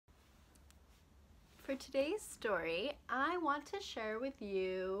for today's story, I want to share with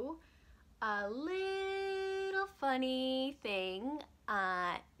you a little funny thing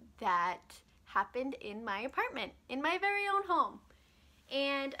that happened in my apartment, in my very own home.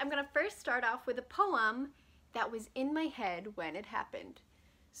 And I'm gonna first start off with a poem that was in my head when it happened.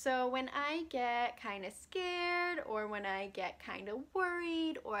 So when I get kind of scared, or when I get kind of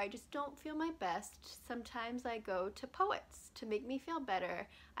worried, or I just don't feel my best, sometimes I go to poets to make me feel better.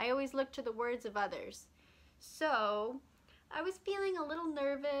 I always look to the words of others. So I was feeling a little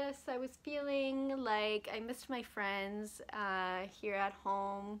nervous. I was feeling like I missed my friends here at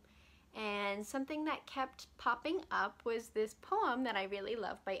home. And something that kept popping up was this poem that I really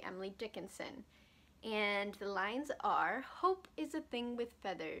love by Emily Dickinson. And the lines are, "Hope is a thing with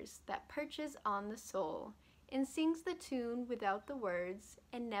feathers that perches on the soul and sings the tune without the words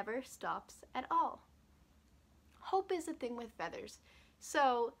and never stops at all." Hope is a thing with feathers.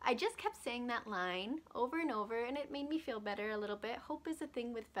 So I just kept saying that line over and over, and it made me feel better a little bit. Hope is a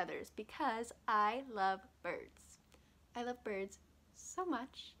thing with feathers, because I love birds. I love birds so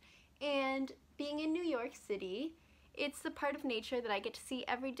much. And being in New York City, it's the part of nature that I get to see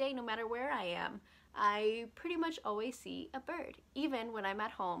every day no matter where I am. I pretty much always see a bird, even when I'm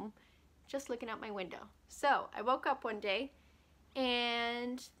at home, just looking out my window. So I woke up one day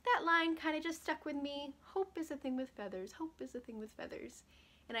and that line kind of just stuck with me. Hope is a thing with feathers. Hope is a thing with feathers.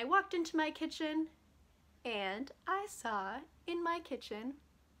 And I walked into my kitchen and I saw in my kitchen,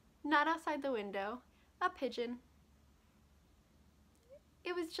 not outside the window, a pigeon.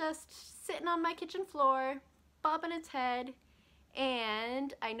 It was just sitting on my kitchen floor, bobbing its head,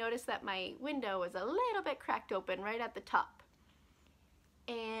 and I noticed that my window was a little bit cracked open right at the top.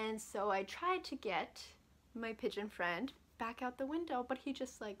 And so I tried to get my pigeon friend back out the window, but he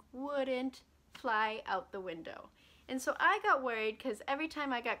just like wouldn't fly out the window. And so I got worried, because every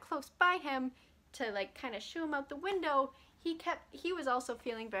time I got close by him to like kind of shoo him out the window, he was also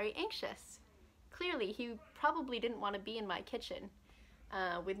feeling very anxious. Clearly, he probably didn't want to be in my kitchen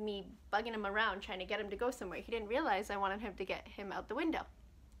with me bugging him around trying to get him to go somewhere. He didn't realize I wanted him to get him out the window.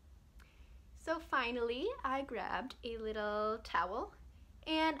 So finally, I grabbed a little towel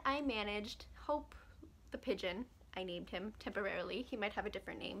and I managed Hope the pigeon. I named him temporarily. He might have a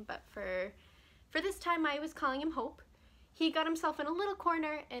different name, but for this time I was calling him Hope. He got himself in a little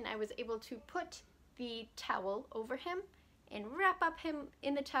corner and I was able to put the towel over him and wrap up him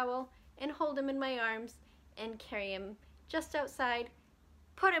in the towel and hold him in my arms and carry him just outside,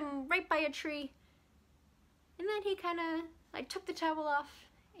 put him right by a tree, and then he kind of like took the towel off,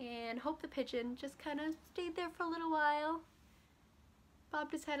 and Hope the pigeon just kind of stayed there for a little while,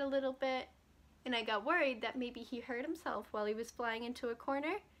 bobbed his head a little bit, and I got worried that maybe he hurt himself while he was flying into a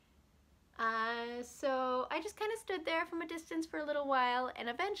corner. So I just kind of stood there from a distance for a little while, and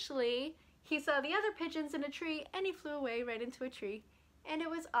eventually he saw the other pigeons in a tree and he flew away right into a tree, and it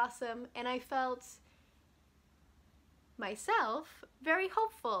was awesome. And I felt myself very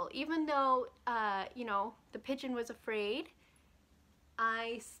hopeful, even though you know, the pigeon was afraid.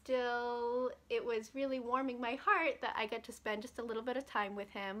 It was really warming my heart that I got to spend just a little bit of time with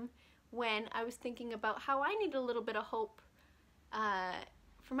him when I was thinking about how I need a little bit of hope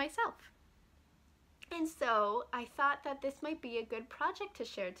for myself. And so I thought that this might be a good project to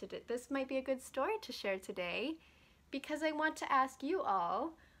share today. This might be a good story to share today, because I want to ask you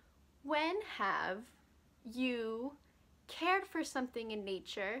all, when have you cared for something in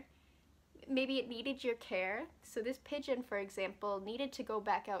nature? Maybe it needed your care. So this pigeon, for example, needed to go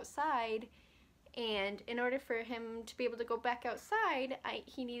back outside, and in order for him to be able to go back outside,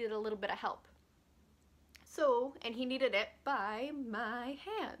 he needed a little bit of help. So, and he needed it by my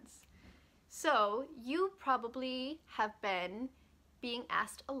hands. So you probably have been being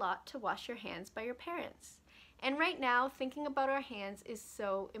asked a lot to wash your hands by your parents. And right now, thinking about our hands is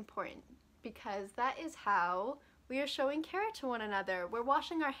so important, because that is how we are showing care to one another. We're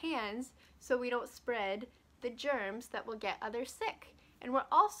washing our hands so we don't spread the germs that will get others sick. And we're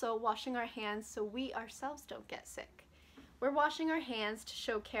also washing our hands so we ourselves don't get sick. We're washing our hands to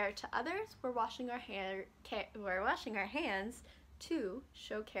show care to others. We're washing our hands to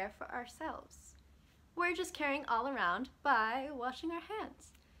show care for ourselves. We're just caring all around by washing our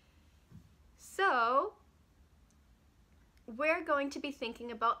hands. So we're going to be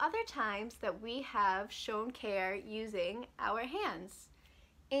thinking about other times that we have shown care using our hands.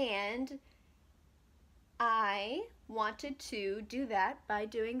 And I wanted to do that by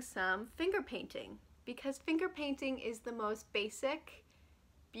doing some finger painting, because finger painting is the most basic,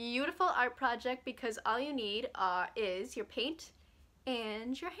 beautiful art project, because all you need is your paint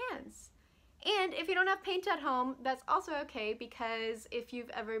and your hands. And if you don't have paint at home, that's also okay, because if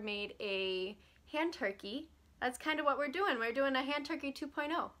you've ever made a hand turkey. That's kind of what we're doing. We're doing a hand turkey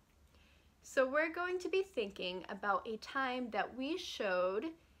 2.0. So we're going to be thinking about a time that we showed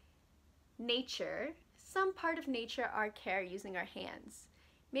nature, some part of nature, our care using our hands.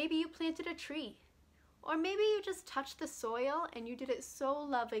 Maybe you planted a tree, or maybe you just touched the soil and you did it so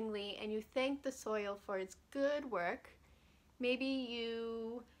lovingly and you thanked the soil for its good work. Maybe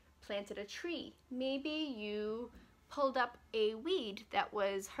you planted a tree. Maybe you pulled up a weed that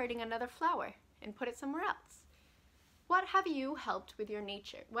was hurting another flower and put it somewhere else. What have you helped with your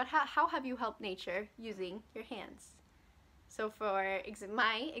nature? How have you helped nature using your hands? So for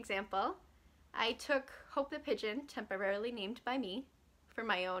my example, I took Hope the pigeon, temporarily named by me for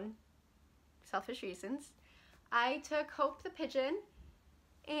my own selfish reasons. I took Hope the pigeon,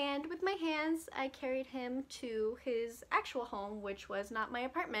 and with my hands I carried him to his actual home, which was not my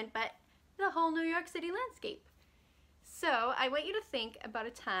apartment, but the whole New York City landscape. So I want you to think about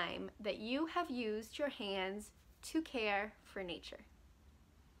a time that you have used your hands to care for nature.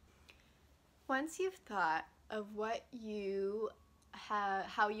 Once you've thought of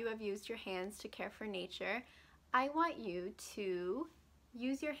how you have used your hands to care for nature, I want you to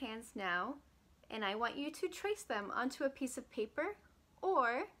use your hands now, and I want you to trace them onto a piece of paper,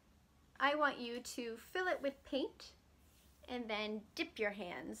 or I want you to fill it with paint and then dip your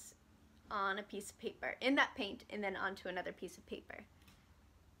hands on a piece of paper, in that paint, and then onto another piece of paper.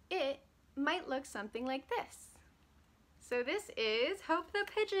 It might look something like this. So this is Hope the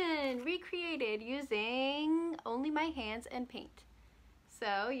pigeon, recreated using only my hands and paint.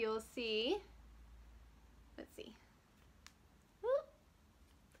 So you'll see, let's see.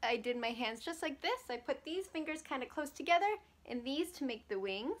 I did my hands just like this. I put these fingers kind of close together and these to make the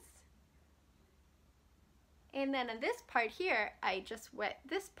wings. And then on this part here, I just wet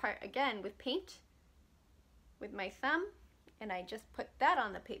this part again with paint with my thumb, and I just put that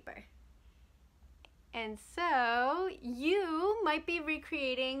on the paper. And so you might be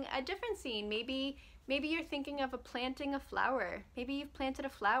recreating a different scene. Maybe you're thinking of planting a flower. Maybe you've planted a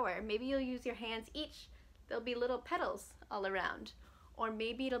flower. Maybe you'll use your hands each. There'll be little petals all around. Or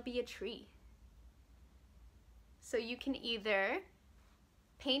maybe it'll be a tree. So you can either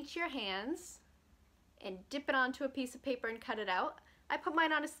paint your hands and dip it onto a piece of paper and cut it out. I put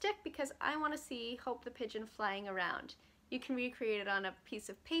mine on a stick because I want to see Hope the pigeon flying around. You can recreate it on a piece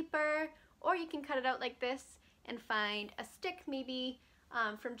of paper, or you can cut it out like this and find a stick maybe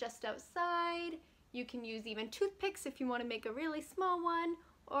from just outside. You can use even toothpicks if you want to make a really small one,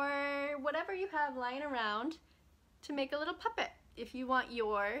 or whatever you have lying around to make a little puppet if you want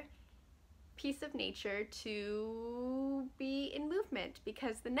your piece of nature to be in movement,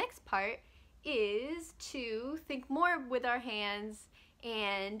 because the next part is to think more with our hands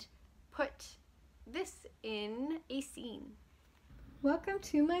and put this in a scene. Welcome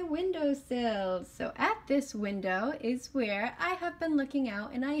to my windowsill. So at this window is where I have been looking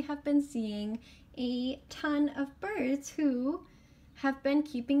out, and I have been seeing a ton of birds who have been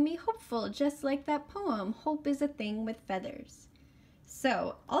keeping me hopeful, just like that poem, Hope is a Thing with Feathers.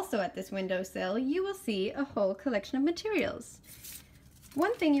 So also at this windowsill, you will see a whole collection of materials.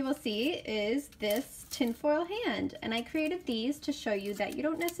 One thing you will see is this tinfoil hand, and I created these to show you that you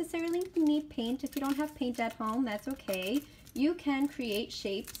don't necessarily need paint. If you don't have paint at home, that's okay. You can create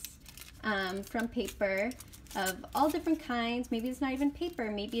shapes from paper of all different kinds. Maybe it's not even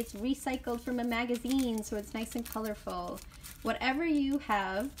paper, maybe it's recycled from a magazine, so it's nice and colorful. Whatever you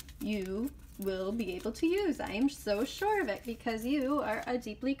have, you will be able to use. I am so sure of it, because you are a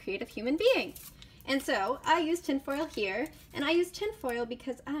deeply creative human being. And so I use tinfoil here, and I use tinfoil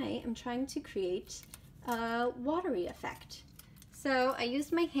because I am trying to create a watery effect. So I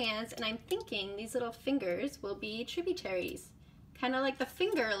used my hands, and I'm thinking these little fingers will be tributaries, kind of like the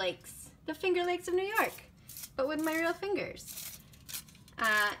Finger Lakes of New York, but with my real fingers.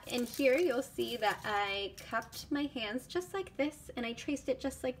 And here you'll see that I cupped my hands just like this, and I traced it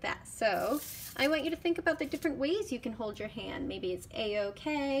just like that. So I want you to think about the different ways you can hold your hand. Maybe it's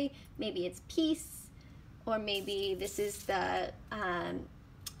A-OK, maybe it's peace, or maybe this is the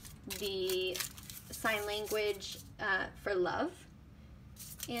sign language for love.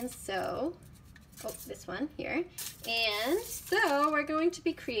 And so, oh, this one here. And so we're going to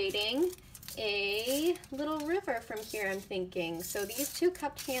be creating a little river from here, I'm thinking. So these two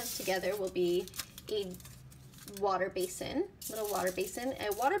cupped hands together will be a water basin, little water basin.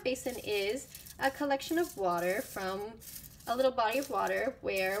 A water basin is a collection of water from a little body of water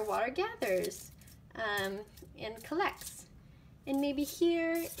where water gathers and collects. And maybe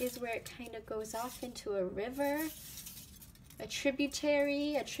here is where it kind of goes off into a river. a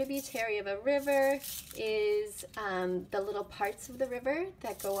tributary. A tributary of a river is the little parts of the river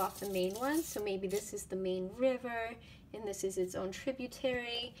that go off the main one. So maybe this is the main river and this is its own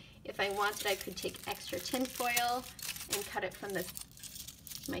tributary. If I wanted, I could take extra tin foil and cut it from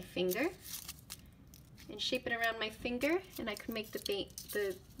my finger and shape it around my finger, and I could make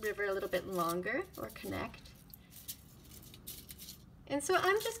the river a little bit longer or connect. And so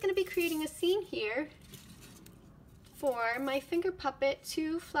I'm just going to be creating a scene here for my finger puppet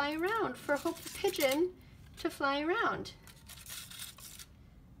to fly around, for Hope the Pigeon to fly around.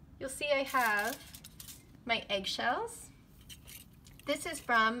 You'll see I have my eggshells. This is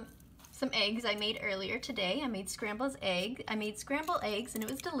from some eggs I made earlier today. I made scrambled eggs and it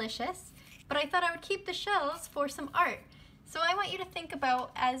was delicious, but I thought I would keep the shells for some art. So I want you to think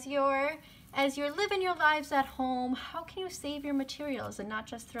about, as you're living your lives at home, how can you save your materials and not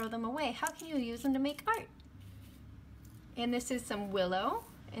just throw them away? How can you use them to make art? And this is some willow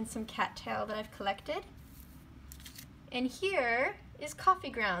and some cattail that I've collected. And here is coffee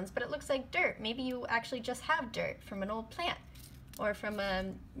grounds, but it looks like dirt. Maybe you actually just have dirt from an old plant or from a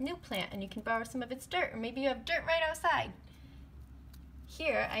new plant and you can borrow some of its dirt, or maybe you have dirt right outside.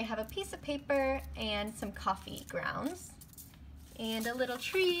 Here I have a piece of paper and some coffee grounds and a little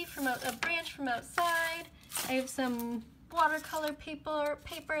tree from a branch from outside. I have some watercolor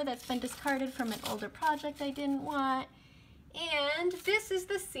paper that's been discarded from an older project I didn't want. And this is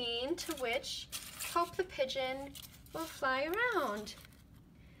the scene to which Hope the Pigeon will fly around.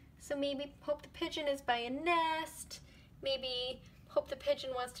 So maybe Hope the Pigeon is by a nest. Maybe Hope the Pigeon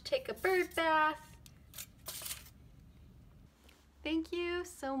wants to take a bird bath. Thank you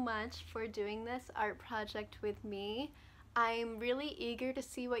so much for doing this art project with me. I'm really eager to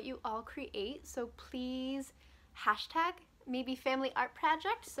see what you all create, so please hashtag maybe family art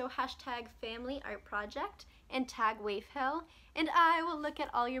project, so hashtag family art project and tag Wavehill, and I will look at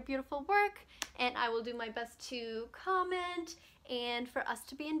all your beautiful work and I will do my best to comment and for us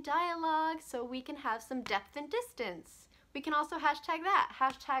to be in dialogue so we can have some depth and distance. We can also hashtag that,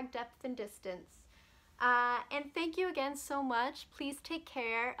 hashtag depth and distance. And thank you again so much. Please take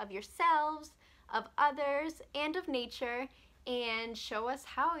care of yourselves, of others, and of nature, and show us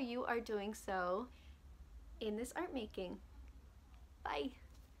how you are doing so in this art making. Bye.